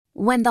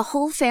When the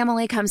whole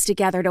family comes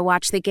together to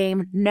watch the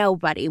game,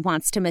 nobody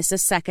wants to miss a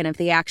second of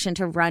the action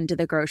to run to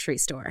the grocery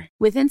store.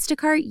 With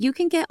Instacart, you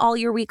can get all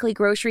your weekly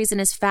groceries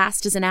in as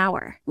fast as an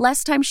hour.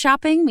 Less time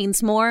shopping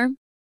means more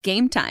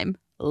game time.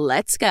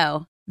 Let's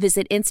go.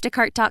 Visit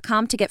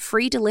instacart.com to get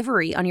free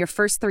delivery on your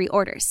first 3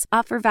 orders.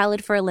 Offer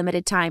valid for a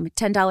limited time.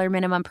 $10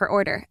 minimum per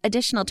order.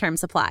 Additional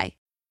terms apply.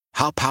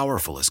 How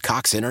powerful is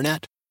Cox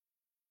Internet?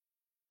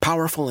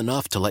 Powerful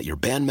enough to let your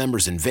band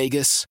members in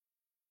Vegas,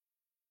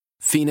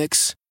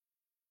 Phoenix,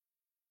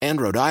 and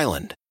Rhode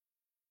Island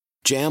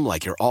jam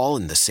like you're all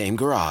in the same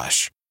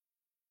garage.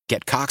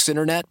 Get Cox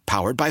Internet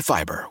powered by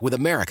fiber with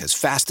America's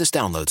fastest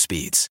download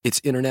speeds.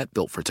 It's internet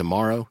built for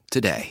tomorrow,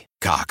 today.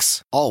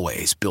 Cox,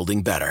 always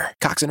building better.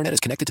 Cox Internet is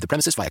connected to the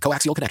premises via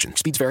coaxial connection.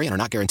 Speeds vary and are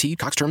not guaranteed.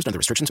 Cox terms and other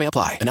restrictions may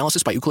apply.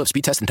 Analysis by Ookla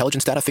Speed Test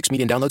Intelligence Data. Fixed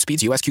median download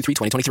speeds. US Q3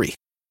 2023.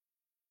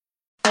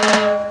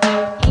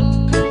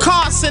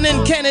 Carson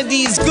and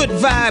Kennedy's Good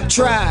Vibe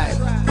Tribe.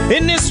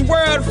 In this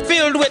world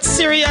filled with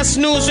serious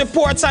news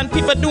reports and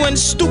people doing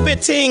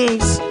stupid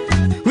things,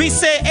 we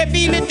say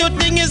every little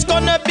thing is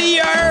gonna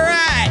be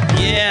alright.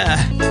 Yeah.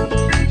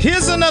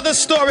 Here's another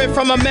story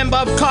from a member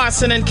of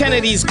Carson and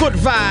Kennedy's Good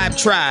Vibe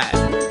Tribe.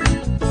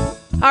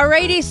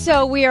 Alrighty,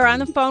 so we are on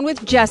the phone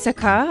with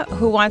Jessica,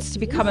 who wants to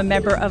become a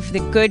member of the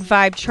Good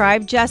Vibe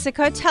Tribe.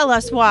 Jessica, tell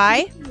us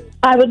why.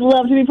 I would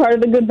love to be part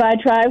of the Good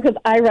Vibe Tribe because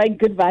I write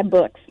Good Vibe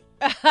books.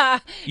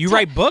 You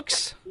write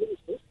books?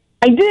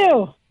 I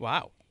do.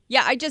 Wow.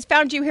 Yeah, I just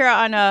found you here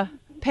on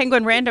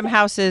Penguin Random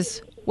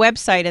House's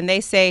website, and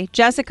they say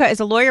Jessica is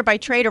a lawyer by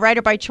trade, a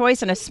writer by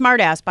choice, and a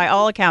smartass by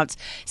all accounts.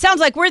 Sounds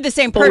like we're the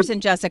same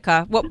person,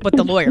 Jessica. What with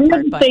the lawyer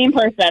part? We're the same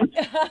person.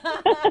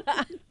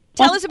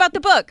 Tell us about the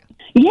book.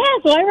 Yeah,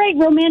 so I write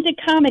romantic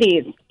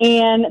comedies,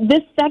 and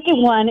this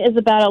second one is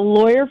about a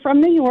lawyer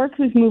from New York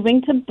who's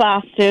moving to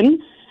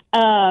Boston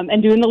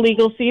and doing the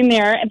legal scene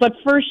there. But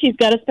first, she's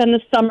got to spend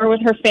the summer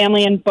with her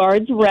family in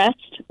Bard's Rest,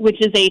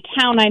 which is a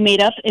town I made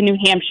up in New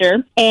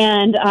Hampshire.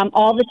 And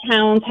all the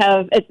towns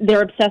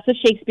they're obsessed with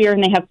Shakespeare,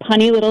 and they have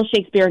punny little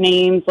Shakespeare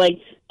names like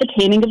The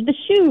Taming of the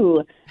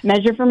Shrew,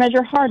 Measure for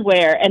Measure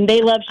Hardware, and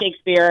they love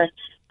Shakespeare.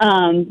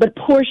 But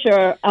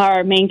Portia,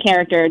 our main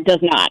character,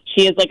 does not.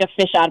 She is like a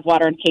fish out of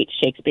water and hates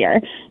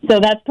Shakespeare. So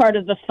that's part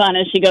of the fun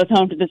as she goes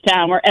home to this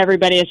town where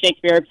everybody is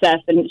Shakespeare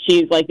obsessed, and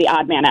she's like the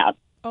odd man out.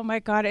 Oh, my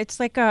God. It's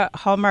like a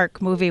Hallmark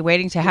movie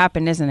waiting to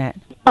happen, isn't it?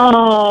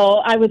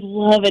 Oh, I would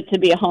love it to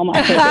be a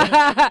Hallmark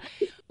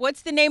movie.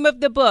 What's the name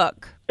of the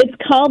book? It's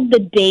called The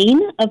Dane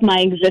of My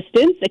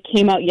Existence. It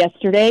came out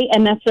yesterday,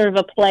 and that's sort of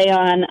a play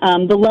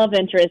on the love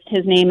interest.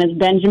 His name is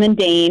Benjamin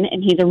Dane,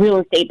 and he's a real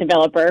estate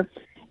developer.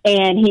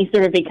 And he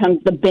sort of becomes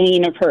the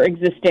bane of her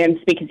existence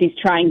because he's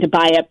trying to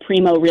buy up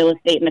primo real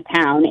estate in the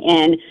town.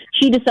 And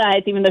she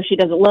decides, even though she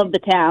doesn't love the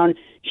town,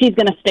 she's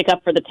going to stick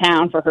up for the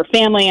town, for her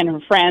family and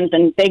her friends,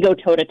 and they go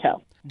toe-to-toe.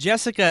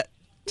 Jessica,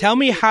 tell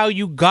me how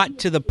you got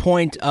to the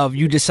point of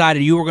you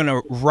decided you were going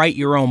to write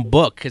your own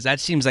book, because that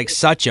seems like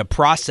such a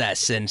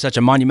process and such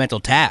a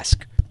monumental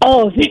task.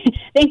 Oh,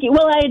 thank you.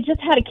 Well, I had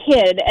just had a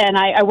kid, and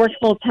I worked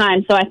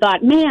full-time, so I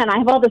thought, man, I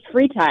have all this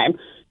free time.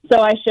 So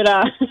I should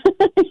I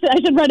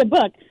should write a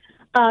book.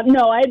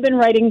 No, I had been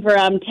writing for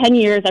 10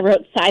 years. I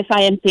wrote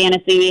sci-fi and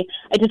fantasy.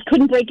 I just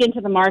couldn't break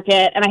into the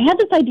market. And I had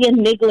this idea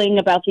niggling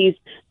about these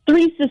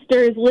 3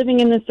 sisters living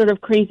in this sort of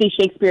crazy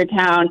Shakespeare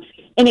town.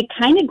 And it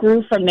kind of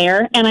grew from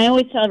there. And I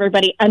always tell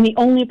everybody, I'm the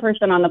only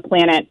person on the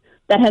planet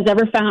that has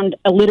ever found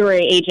a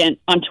literary agent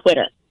on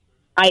Twitter.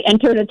 I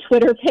entered a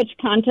Twitter pitch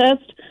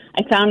contest.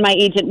 I found my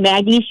agent,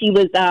 Maggie. She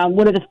was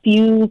one of the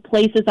few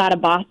places out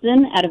of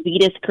Boston, out of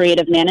Vetus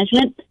Creative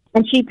Management.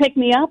 And she picked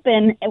me up,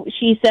 and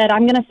she said,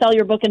 I'm going to sell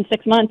your book in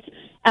 6 months.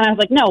 And I was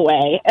like, no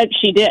way.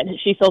 She did.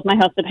 She sold my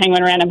house to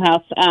Penguin Random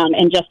House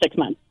in just 6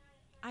 months.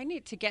 I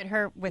need to get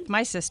her with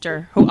my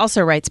sister, who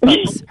also writes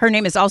books. Her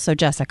name is also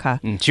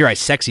Jessica. She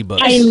writes sexy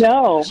books. I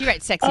know. She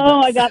writes sexy books. Oh,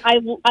 my God.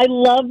 I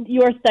loved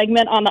your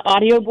segment on the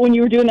audio. When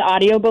you were doing the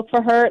audiobook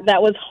for her,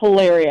 that was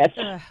hilarious.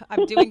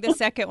 I'm doing the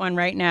second one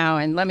right now.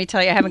 And let me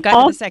tell you, I haven't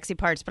gotten to the sexy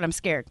parts, but I'm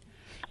scared.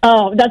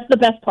 Oh, that's the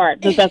best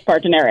part. The best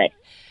part to narrate.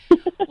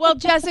 Well,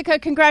 Jessica,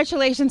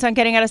 congratulations on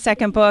getting out a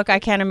second book. I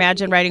can't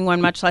imagine writing one,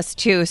 much less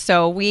 2.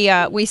 So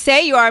we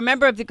say you are a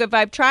member of the Good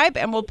Vibe Tribe,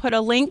 and we'll put a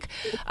link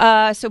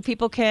so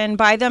people can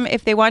buy them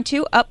if they want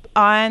to up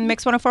on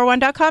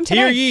mix1041.com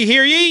today. Hear ye,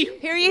 hear ye.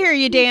 Hear ye, hear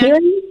ye, Dan. Hear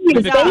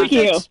ye. Thank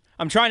you.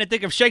 I'm trying to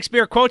think of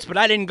Shakespeare quotes, but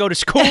I didn't go to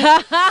school.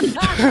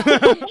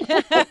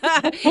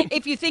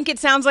 If you think it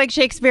sounds like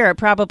Shakespeare, it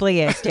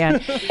probably is,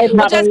 Dan.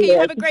 Well, Jessica, you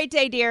have a great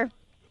day, dear.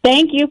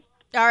 Thank you.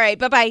 All right,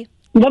 bye-bye.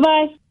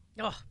 Bye-bye.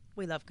 Oh,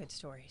 we love good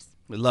stories.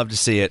 We'd love to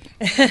see it.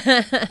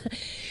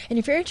 And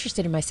if you're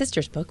interested in my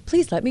sister's book,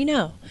 please let me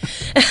know.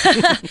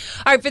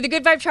 All right, for the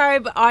Good Vibe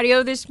Tribe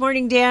audio this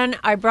morning, Dan,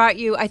 I brought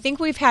you, I think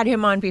we've had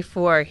him on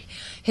before.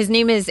 His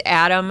name is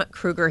Adam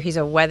Kruger. He's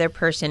a weather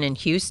person in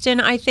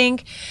Houston, I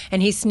think,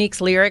 and he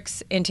sneaks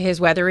lyrics into his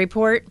weather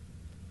report.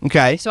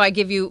 Okay. So I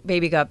give you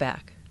Baby Got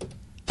Back.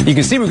 You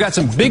can see we've got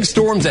some big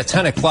storms at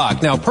 10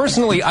 o'clock. Now,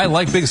 personally, I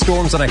like big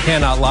storms, and I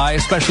cannot lie,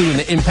 especially when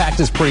the impact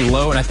is pretty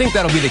low. And I think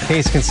that'll be the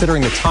case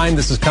considering the time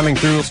this is coming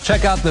through. Let's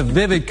check out the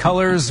vivid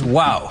colors.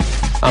 Wow.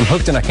 I'm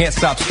hooked and I can't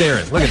stop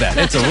staring. Look at that.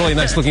 It's a really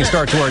nice looking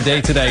start to our day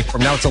today.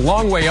 Now, it's a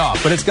long way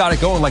off, but it's got it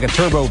going like a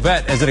turbo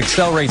vet as it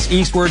accelerates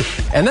eastward.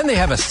 And then they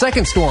have a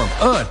second storm.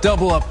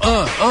 Double up.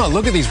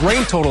 Look at these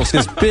rain totals.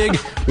 This big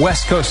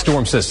West Coast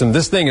storm system.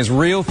 This thing is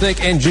real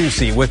thick and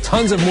juicy with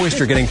tons of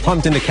moisture getting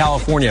pumped into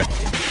California.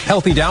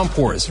 Healthy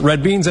downpours.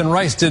 Red beans and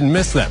rice didn't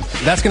miss them.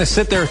 That's going to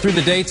sit there through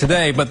the day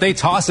today, but they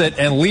toss it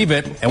and leave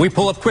it. And we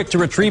pull up quick to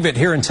retrieve it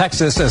here in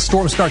Texas as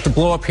storms start to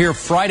blow up here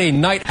Friday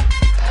night.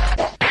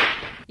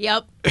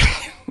 Yep.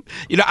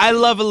 You know, I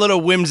love a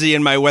little whimsy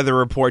in my weather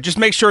report. Just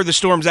make sure the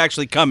storm's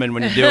actually coming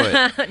when you do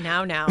it.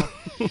 Now.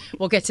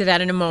 We'll get to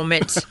that in a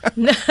moment.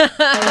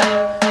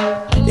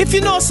 If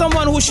you know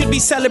someone who should be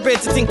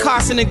celebrated in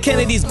Carson and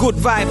Kennedy's Good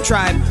Vibe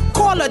Tribe,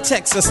 call or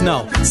text us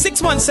now.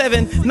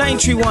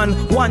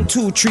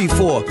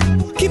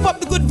 617-931-1234. Keep up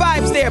the good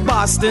vibes there,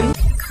 Boston.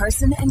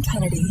 Carson and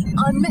Kennedy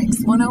on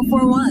Mix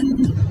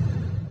 1041.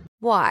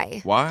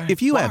 Why?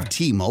 If you have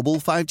T-Mobile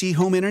 5G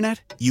home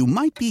internet, you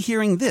might be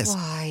hearing this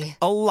Why?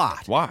 a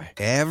lot. Why?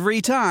 Every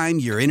time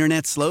your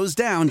internet slows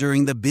down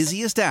during the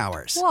busiest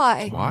hours.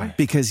 Why?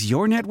 Because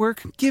your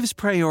network gives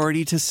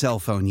priority to cell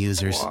phone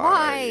users.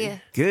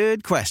 Why?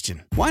 Good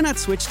question. Why not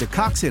switch to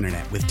Cox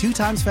Internet with 2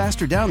 times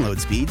faster download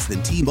speeds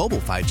than T-Mobile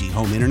 5G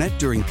home internet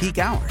during peak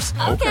hours?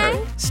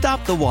 Okay.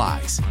 Stop the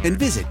whys and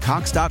visit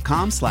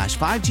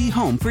cox.com/5G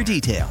home for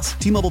details.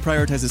 T-Mobile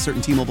prioritizes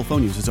certain T-Mobile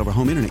phone users over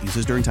home internet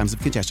users during times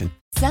of congestion.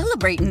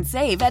 Celebrate and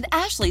save at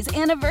Ashley's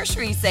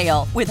Anniversary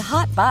Sale. With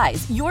Hot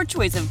Buys, your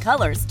choice of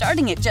colors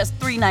starting at just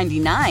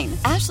 $3.99.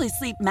 Ashley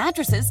Sleep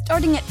mattresses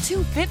starting at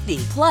 $2.50.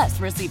 Plus,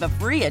 receive a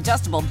free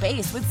adjustable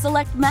base with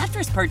select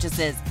mattress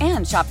purchases.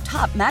 And shop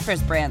top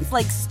mattress brands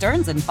like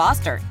Stearns &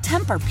 Foster,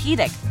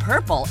 Tempur-Pedic,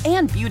 Purple,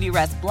 and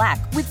Beautyrest Black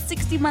with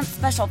 60-month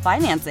special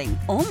financing.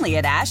 Only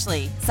at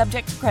Ashley.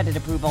 Subject to credit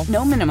approval.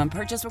 No minimum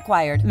purchase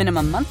required.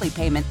 Minimum monthly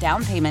payment,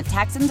 down payment,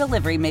 tax, and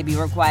delivery may be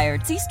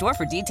required. See store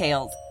for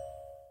details.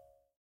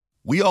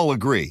 We all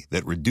agree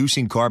that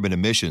reducing carbon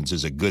emissions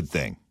is a good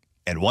thing.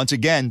 And once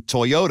again,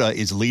 Toyota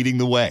is leading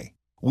the way.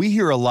 We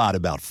hear a lot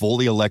about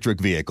fully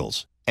electric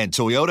vehicles, and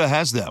Toyota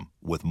has them,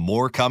 with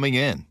more coming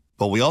in.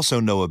 But we also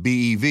know a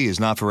BEV is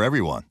not for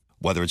everyone,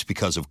 whether it's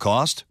because of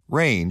cost,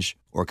 range,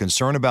 or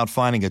concern about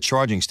finding a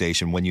charging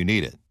station when you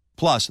need it.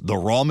 Plus, the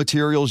raw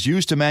materials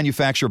used to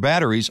manufacture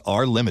batteries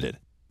are limited.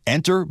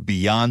 Enter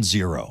Beyond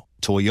Zero,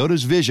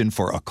 Toyota's vision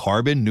for a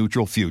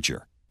carbon-neutral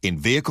future. In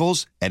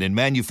vehicles and in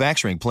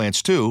manufacturing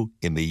plants, too,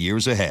 in the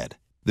years ahead.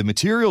 The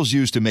materials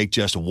used to make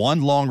just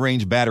one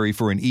long-range battery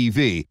for an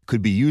EV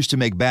could be used to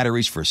make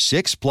batteries for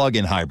 6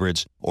 plug-in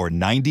hybrids or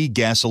 90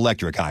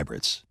 gas-electric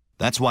hybrids.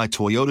 That's why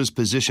Toyota's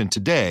position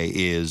today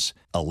is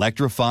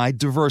electrified,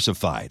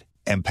 diversified,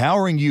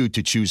 empowering you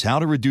to choose how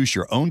to reduce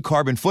your own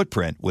carbon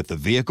footprint with the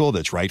vehicle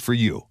that's right for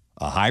you,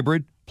 a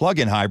hybrid,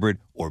 plug-in hybrid,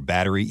 or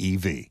battery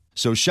EV.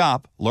 So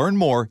shop, learn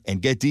more,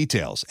 and get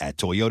details at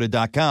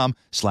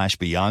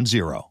toyota.com/beyond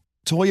zero.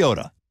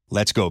 Toyota,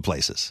 let's go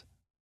places.